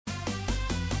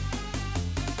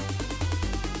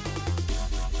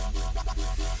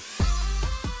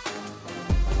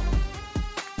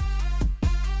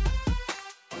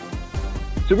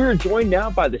So we are joined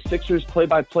now by the Sixers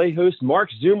play-by-play host, Marc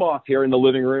Zumoff, here in the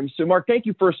living room. So, Marc, thank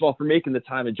you, first of all, for making the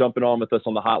time and jumping on with us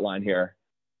on the hotline here.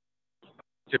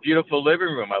 It's a beautiful living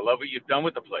room. I love what you've done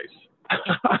with the place.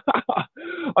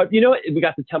 We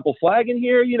got the Temple flag in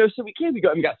here, so we can't be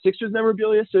going. We got Sixers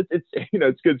memorabilia, so it's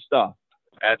it's good stuff.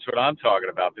 That's what I'm talking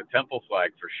about, the Temple flag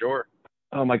for sure.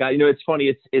 Oh my God, it's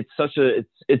funny.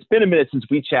 It's been a minute since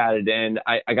we chatted, and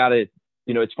I got to.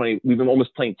 It's funny. We've been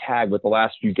almost playing tag with the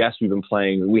last few guests we've been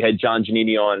playing. We had John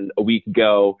Giannini on a week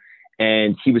ago,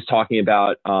 and he was talking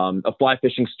about a fly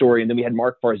fishing story. And then we had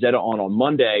Mark Farzetta on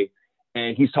Monday,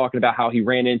 and he's talking about how he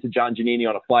ran into John Giannini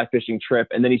on a fly fishing trip.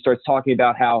 And then he starts talking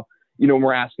about how, when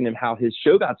we're asking him how his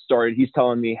show got started, he's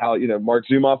telling me how, Marc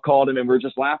Zumoff called him, and we're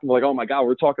just laughing. We're like, oh my God,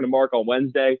 we're talking to Mark on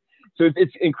Wednesday. So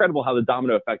it's incredible how the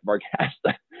domino effect of our guests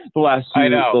the last few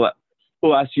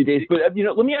days. But,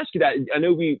 let me ask you that. I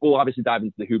know we will obviously dive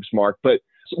into the hoops, Mark, but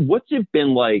what's it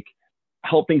been like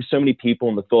helping so many people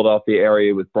in the Philadelphia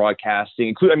area with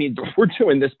broadcasting? We're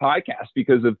doing this podcast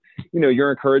because of, your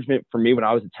encouragement for me when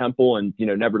I was at Temple and,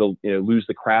 never to lose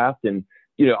the craft. And,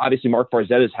 obviously Marc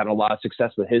Farzetta has had a lot of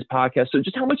success with his podcast. So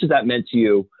just how much has that meant to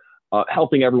you,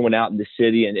 helping everyone out in the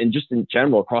city and just in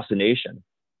general across the nation?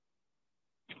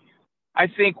 I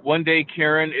think one day,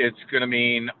 Kieran, it's going to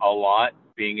mean a lot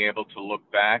being able to look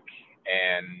back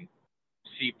and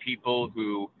see people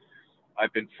who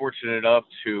I've been fortunate enough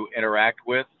to interact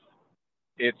with.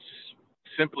 It's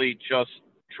simply just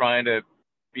trying to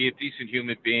be a decent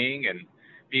human being and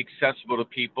be accessible to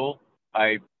people.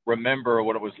 I remember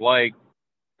what it was like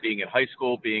being in high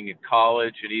school, being in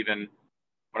college, and even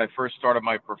when I first started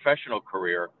my professional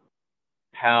career,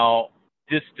 how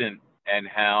distant and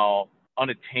how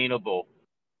unattainable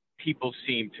people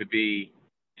seem to be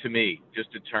to me, just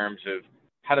in terms of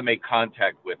how to make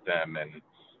contact with them and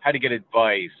how to get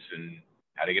advice and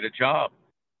how to get a job.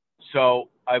 So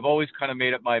I've always kind of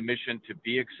made it my mission to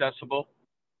be accessible,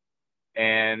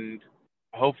 and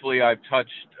hopefully I've touched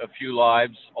a few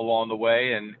lives along the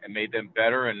way and made them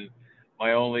better. And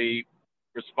my only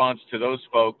response to those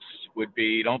folks would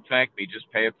be, don't thank me,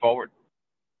 just pay it forward.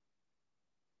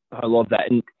 I love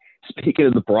that. And speaking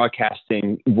of the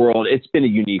broadcasting world, it's been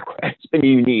unique,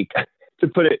 to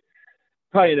put it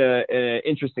probably in an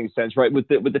interesting sense, right? With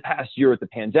the past year with the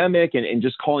pandemic and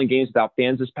just calling games without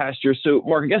fans this past year. So,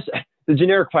 Mark, I guess the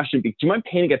generic question, do you mind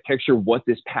painting a picture of what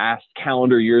this past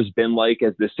calendar year has been like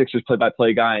as the Sixers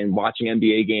play-by-play guy and watching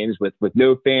NBA games with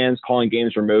no fans, calling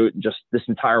games remote, and just this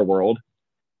entire world?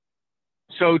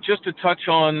 So just to touch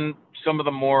on some of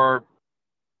the more,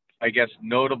 I guess,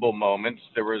 notable moments,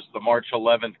 there was the March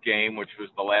 11th game, which was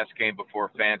the last game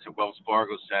before fans at Wells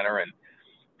Fargo Center, and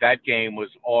that game was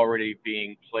already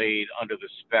being played under the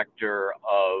specter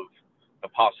of the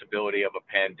possibility of a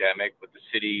pandemic, with the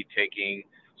city taking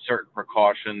certain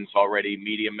precautions already.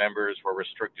 Media members were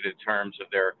restricted in terms of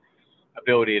their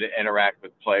ability to interact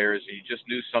with players. And you just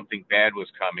knew something bad was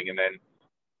coming. And then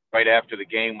right after the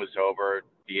game was over,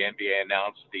 the NBA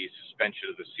announced the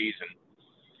suspension of the season.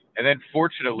 And then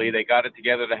fortunately, they got it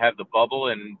together to have the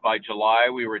bubble. And by July,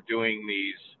 we were doing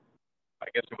these, I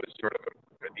guess it was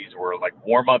these were like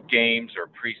warm-up games or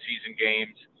preseason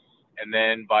games. And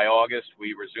then by August,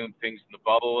 we resumed things in the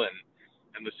bubble,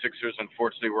 and the Sixers,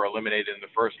 unfortunately, were eliminated in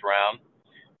the first round.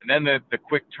 And then the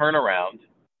quick turnaround,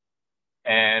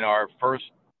 and our first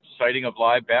sighting of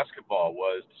live basketball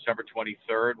was December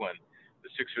 23rd when the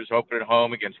Sixers opened at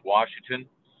home against Washington.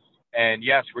 And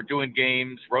yes, we're doing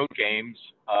games, road games,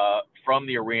 from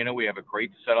the arena. We have a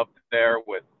great setup there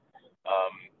with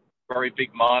very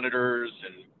big monitors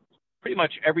and pretty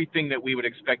much everything that we would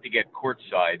expect to get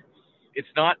courtside. It's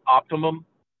not optimum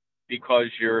because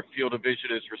your field of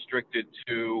vision is restricted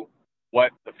to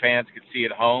what the fans can see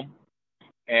at home,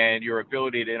 and your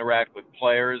ability to interact with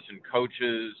players and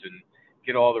coaches and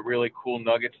get all the really cool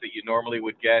nuggets that you normally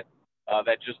would get,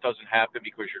 that just doesn't happen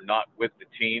because you're not with the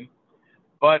team.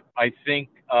 But I think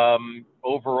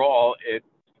overall, in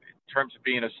terms of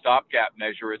being a stopgap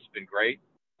measure, it's been great.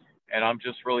 And I'm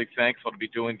just really thankful to be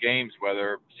doing games,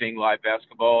 whether seeing live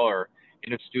basketball or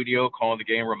in a studio calling the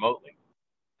game remotely.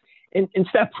 And to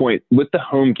that point, with the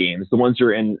home games, the ones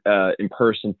you're in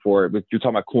person for, you're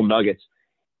talking about cool nuggets,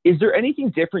 is there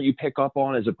anything different you pick up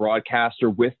on as a broadcaster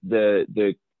with the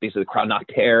basically the crowd not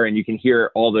there, and you can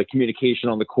hear all the communication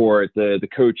on the court, the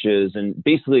coaches, and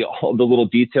basically all the little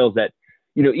details that,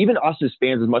 even us as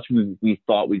fans, as much as we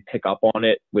thought we'd pick up on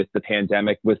it with the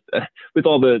pandemic, with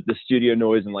all the studio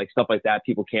noise and like stuff like that,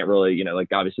 people can't really,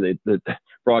 obviously the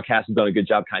broadcast has done a good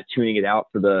job kind of tuning it out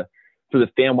for the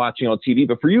fan watching on TV.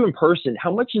 But for you in person,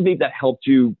 how much has maybe that helped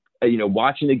you,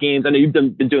 watching the games? I know you've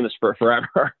been doing this for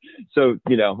forever. So,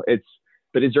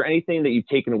 but is there anything that you've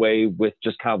taken away with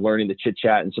just kind of learning the chit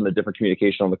chat and some of the different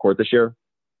communication on the court this year?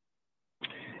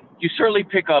 You certainly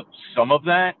pick up some of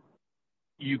that.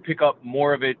 You pick up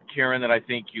more of it, Kieran, than I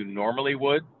think you normally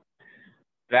would.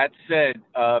 That said,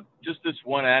 just this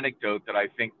one anecdote that I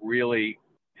think really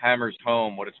hammers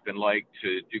home what it's been like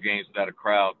to do games without a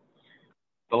crowd.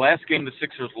 The last game the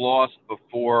Sixers lost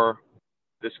before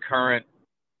this current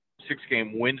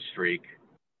 6-game win streak,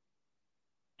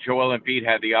 Joel Embiid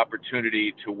had the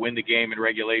opportunity to win the game in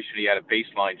regulation. He had a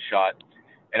baseline shot.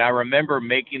 And I remember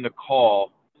making the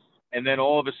call, and then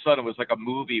all of a sudden it was like a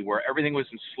movie where everything was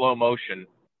in slow motion.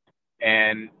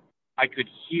 And I could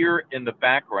hear in the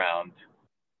background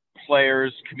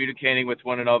players communicating with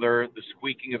one another, the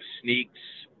squeaking of sneaks,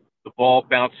 the ball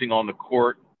bouncing on the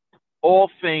court, all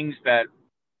things that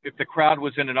if the crowd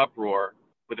was in an uproar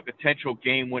with a potential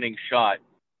game-winning shot,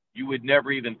 you would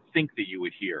never even think that you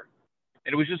would hear.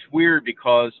 And it was just weird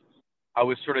because I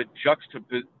was sort of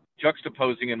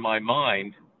juxtaposing in my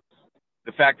mind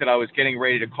the fact that I was getting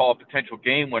ready to call a potential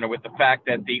game winner with the fact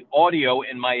that the audio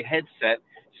in my headset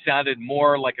sounded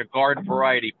more like a garden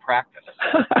variety practice.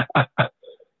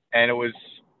 And it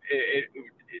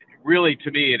really,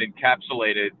 to me, it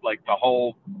encapsulated like the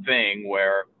whole thing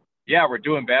where, yeah, we're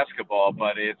doing basketball,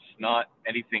 but it's not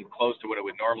anything close to what it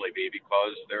would normally be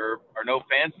because there are no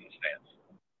fans in the stands.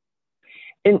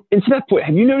 And to that point,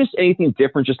 have you noticed anything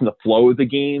different just in the flow of the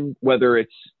game, whether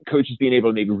it's coaches being able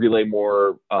to maybe relay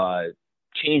more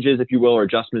changes, if you will, or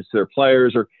adjustments to their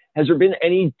players, or has there been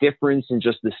any difference in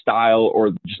just the style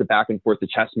or just the back and forth, the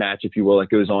chess match, if you will, that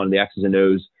goes on in the X's and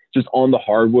O's, just on the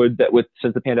hardwood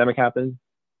since the pandemic happened?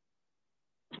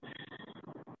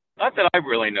 Not that I've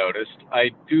really noticed.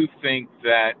 I do think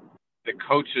that the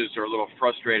coaches are a little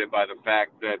frustrated by the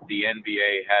fact that the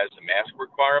NBA has a mask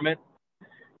requirement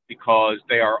because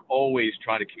they are always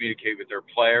trying to communicate with their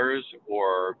players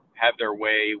or have their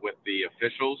way with the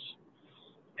officials.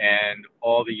 And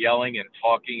all the yelling and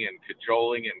talking and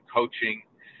cajoling and coaching,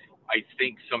 I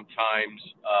think sometimes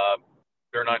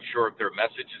they're not sure if their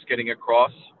message is getting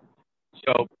across.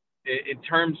 So in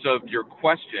terms of your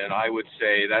question, I would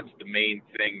say that's the main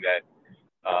thing that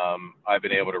I've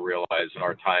been able to realize in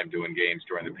our time doing games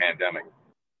during the pandemic.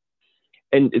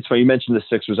 And it's funny, you mentioned the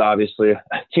Sixers, obviously, a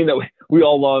team that we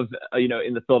all love,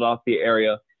 in the Philadelphia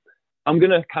area. I'm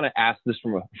going to kind of ask this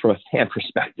from a fan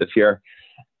perspective here.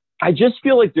 I just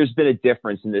feel like there's been a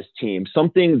difference in this team.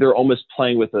 Something they're almost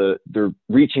playing with they're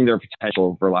reaching their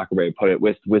potential, for lack of a way to put it,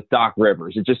 with Doc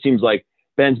Rivers. It just seems like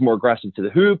Ben's more aggressive to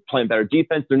the hoop, playing better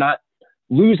defense. They're not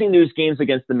losing those games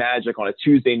against the Magic on a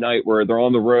Tuesday night where they're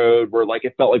on the road, where like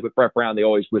it felt like with Brett Brown, they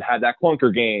always would have that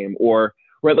clunker game, or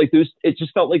where like those, it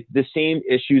just felt like the same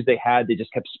issues they had, they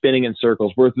just kept spinning in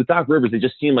circles. Whereas with Doc Rivers, they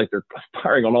just seem like they're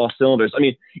firing on all cylinders. I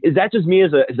mean, is that just me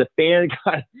as a fan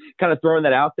kind of throwing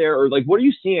that out there? Or like, what are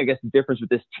you seeing, I guess, the difference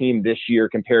with this team this year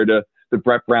compared to the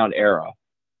Brett Brown era?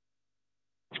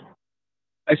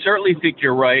 I certainly think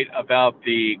you're right about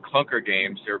the clunker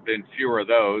games. There have been fewer of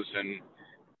those. And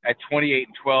at 28-12,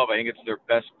 I think it's their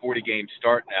best 40-game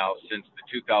start now since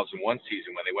the 2001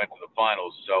 season when they went to the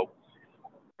finals. So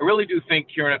I really do think,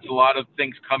 Kieran, it's a lot of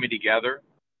things coming together.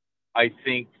 I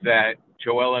think that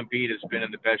Joel Embiid has been in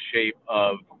the best shape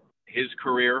of his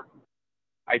career.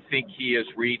 I think he has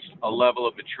reached a level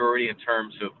of maturity in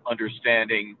terms of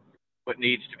understanding what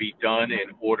needs to be done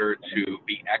in order to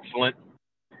be excellent.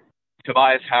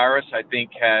 Tobias Harris, I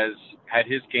think, has had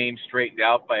his game straightened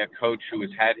out by a coach who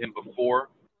has had him before.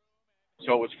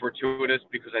 So it was fortuitous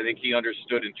because I think he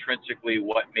understood intrinsically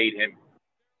what made him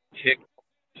tick,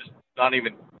 not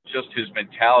even just his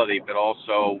mentality, but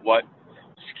also what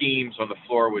schemes on the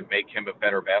floor would make him a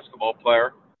better basketball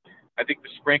player. I think the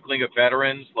sprinkling of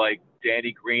veterans like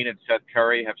Danny Green and Seth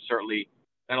Curry have certainly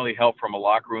not only helped from a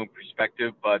locker room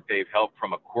perspective, but they've helped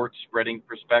from a court spreading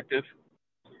perspective.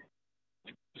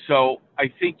 So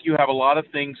I think you have a lot of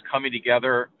things coming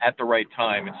together at the right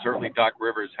time, and certainly Doc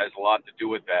Rivers has a lot to do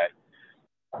with that.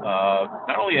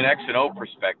 Not only an X and O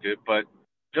perspective, but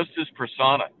just his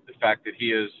persona, the fact that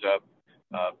he is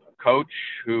a coach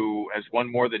who has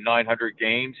won more than 900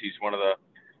 games. He's one of the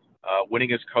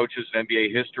winningest coaches in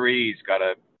NBA history. He's got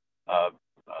a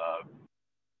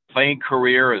playing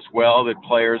career as well that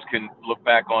players can look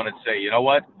back on and say, you know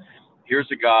what, here's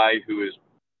a guy who is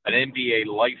an NBA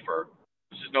lifer.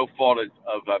 This is no fault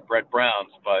of Brett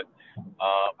Brown's, but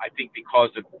I think because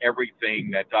of everything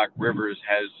that Doc Rivers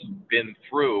has been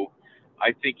through,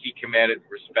 I think he commanded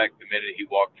respect the minute he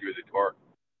walked through the door.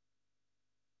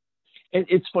 And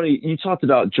it's funny, you talked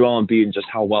about Joel Embiid and just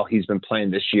how well he's been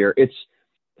playing this year. It's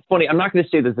funny, I'm not going to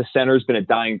say that the center has been a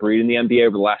dying breed in the NBA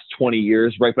over the last 20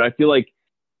 years, right? But I feel like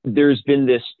there's been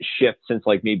this shift since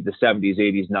like maybe the 70s,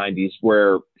 80s, 90s,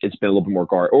 where it's been a little bit more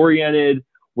guard oriented,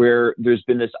 where there's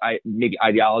been this maybe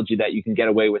ideology that you can get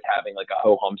away with having like a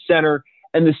ho-hum center.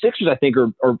 And the Sixers, I think,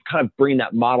 are kind of bringing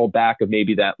that model back of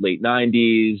maybe that late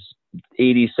 90s,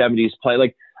 80s, 70s play.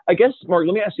 Like, I guess, Mark,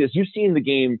 let me ask you this. You've seen the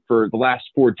game for the last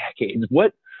 4 decades.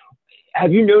 What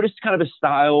have you noticed kind of a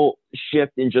style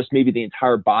shift in just maybe the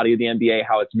entire body of the NBA,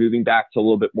 how it's moving back to a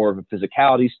little bit more of a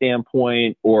physicality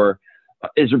standpoint, or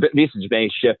is there basically been a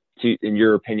shift to, in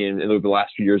your opinion, over the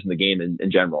last few years in the game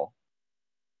in general?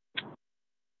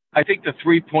 I think the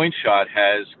three-point shot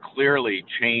has clearly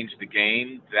changed the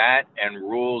game, that and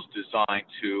rules designed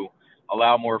to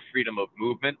allow more freedom of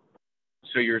movement.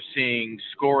 So you're seeing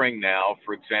scoring now,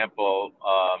 for example,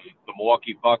 the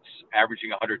Milwaukee Bucks averaging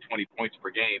 120 points per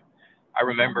game. I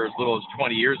remember as little as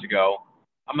 20 years ago,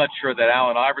 I'm not sure that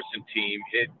Allen Iverson team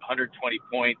hit 120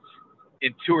 points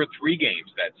in 2 or 3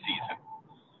 games that season.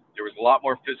 There was a lot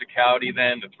more physicality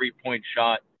then. The three-point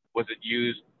shot wasn't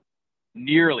used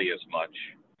nearly as much.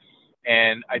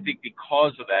 And I think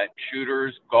because of that,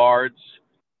 shooters, guards,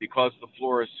 because the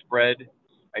floor is spread,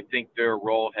 I think their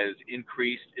role has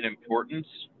increased in importance.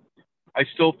 I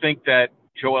still think that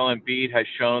Joel Embiid has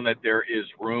shown that there is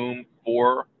room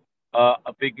for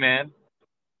a big man.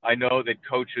 I know that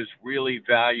coaches really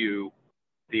value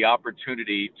the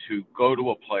opportunity to go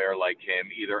to a player like him,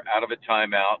 either out of a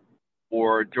timeout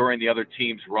or during the other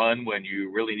team's run when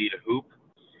you really need a hoop.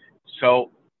 So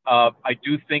I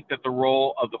do think that the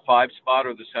role of the 5 spot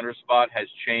or the center spot has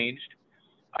changed.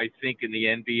 I think in the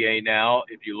NBA now,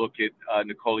 if you look at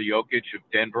Nikola Jokic of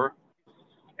Denver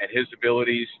and his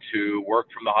abilities to work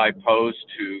from the high post,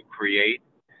 to create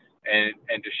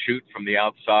and to shoot from the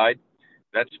outside,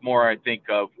 that's more, I think,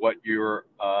 of what you're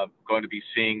going to be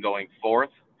seeing going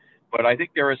forth. But I think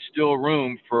there is still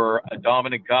room for a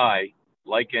dominant guy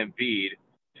like Embiid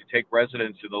to take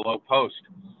residence in the low post.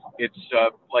 It's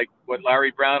like what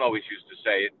Larry Brown always used to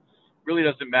say. It really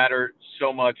doesn't matter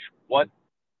so much what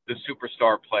the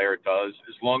superstar player does,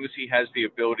 as long as he has the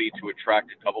ability to attract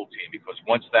a double team, because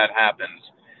once that happens,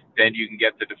 then you can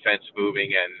get the defense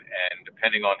moving, and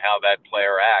depending on how that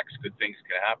player acts, good things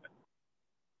can happen.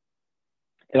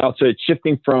 And also,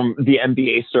 shifting from the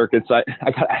NBA circuits, I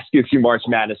got to ask you a few March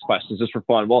Madness questions just for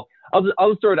fun. Well, I'll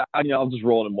just throw it out, I'll just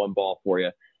roll it in one ball for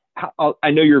you.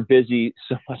 I know you're busy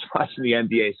so much watching the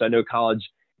NBA, so I know college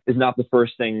is not the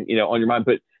first thing, on your mind,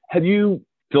 but have you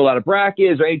filled out a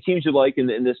bracket? Is there any teams you like in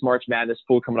this March Madness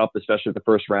pool coming up, especially the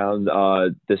first round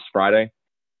this Friday?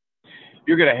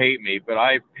 You're going to hate me, but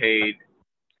I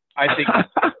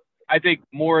think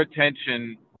more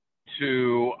attention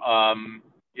to, I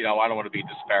don't want to be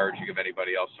disparaging of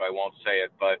anybody else, so I won't say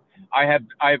it, but I have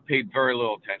paid very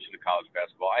little attention to college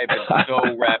basketball. I have been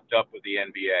so wrapped up with the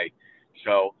NBA.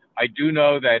 So I do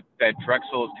know that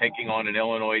Drexel is taking on an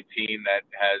Illinois team that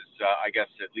has, I guess,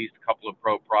 at least a couple of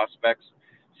pro prospects.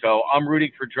 So I'm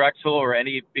rooting for Drexel or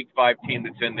any Big 5 team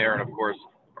that's in there. And, of course,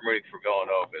 I'm rooting for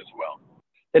Villanova as well.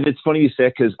 And it's funny you say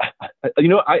it because,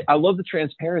 I love the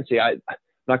transparency. I'm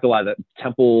not going to lie, that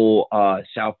Temple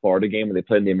South Florida game when they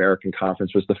played in the American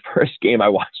Conference was the first game I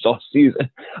watched all season.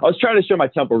 I was trying to show my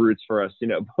Temple roots for us,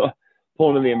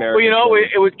 pulling in the American. Well,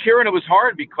 it was Kieran. It was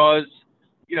hard because,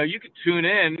 you could tune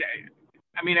in.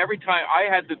 I mean, every time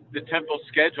I had the Temple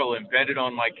schedule embedded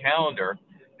on my calendar,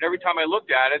 and every time I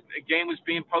looked at it, a game was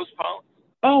being postponed.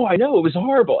 Oh, I know. It was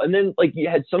horrible. And then, you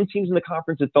had some teams in the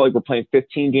conference that felt like we're playing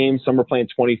 15 games. Some were playing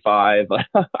 25.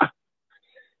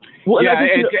 Well,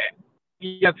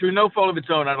 yeah, through no fault of its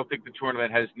own, I don't think the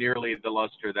tournament has nearly the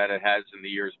luster that it has in the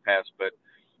years past. But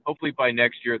hopefully by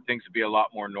next year, things will be a lot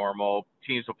more normal.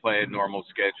 Teams will play a normal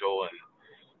schedule, and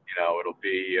it'll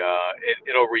be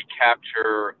it'll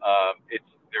recapture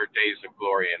their days of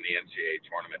glory in the NCAA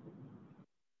tournament.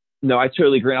 No, I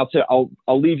totally agree.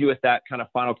 I'll leave you with that kind of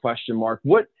final question, Mark.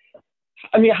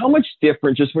 How much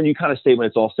different, just when you kind of say when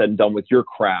it's all said and done with your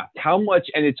craft, how much,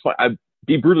 and it's fun, I'd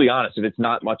be brutally honest, if it's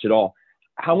not much at all,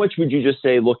 how much would you just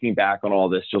say, looking back on all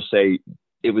this, you'll say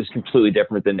it was completely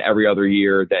different than every other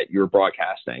year that you're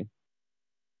broadcasting?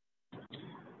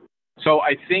 So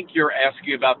I think you're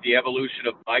asking about the evolution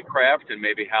of my craft and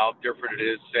maybe how different it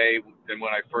is, say, than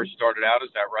when I first started out. Is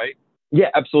that right? Yeah,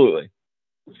 absolutely.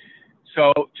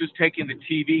 So just taking the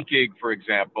TV gig, for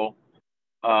example,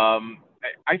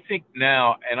 I think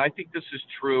now, and I think this is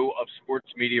true of sports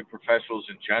media professionals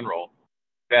in general,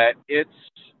 that it's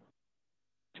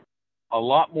a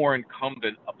lot more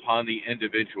incumbent upon the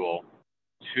individual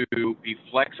to be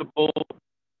flexible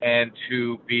and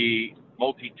to be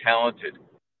multi-talented.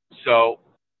 So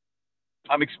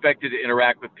I'm expected to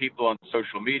interact with people on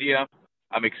social media.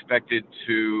 I'm expected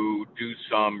to do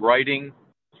some writing.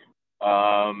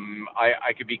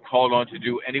 I could be called on to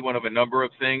do any one of a number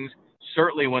of things.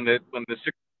 Certainly, when the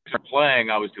Sixers are playing,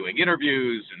 I was doing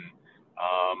interviews and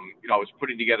I was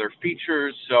putting together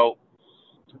features. So,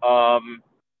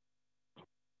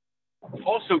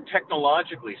 also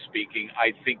technologically speaking,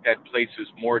 I think that places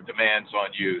more demands on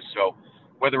you. So,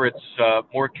 whether it's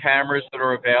more cameras that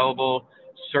are available,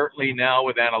 certainly now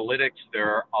with analytics, there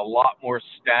are a lot more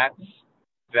stats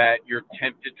that you're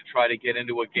tempted to try to get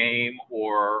into a game,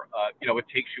 or it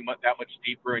takes you that much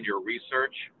deeper in your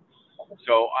research.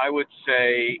 So I would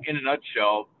say, in a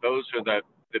nutshell, those are the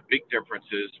big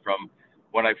differences from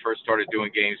when I first started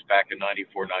doing games back in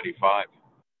 94, 95.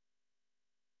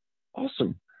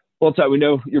 Awesome. Well, Ty, we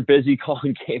know you're busy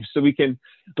calling games, so we can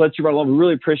let you run along. We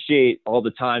really appreciate all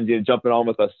the time you jumping on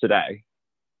with us today.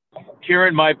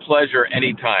 Kieran, my pleasure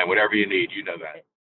anytime, whatever you need. You know that.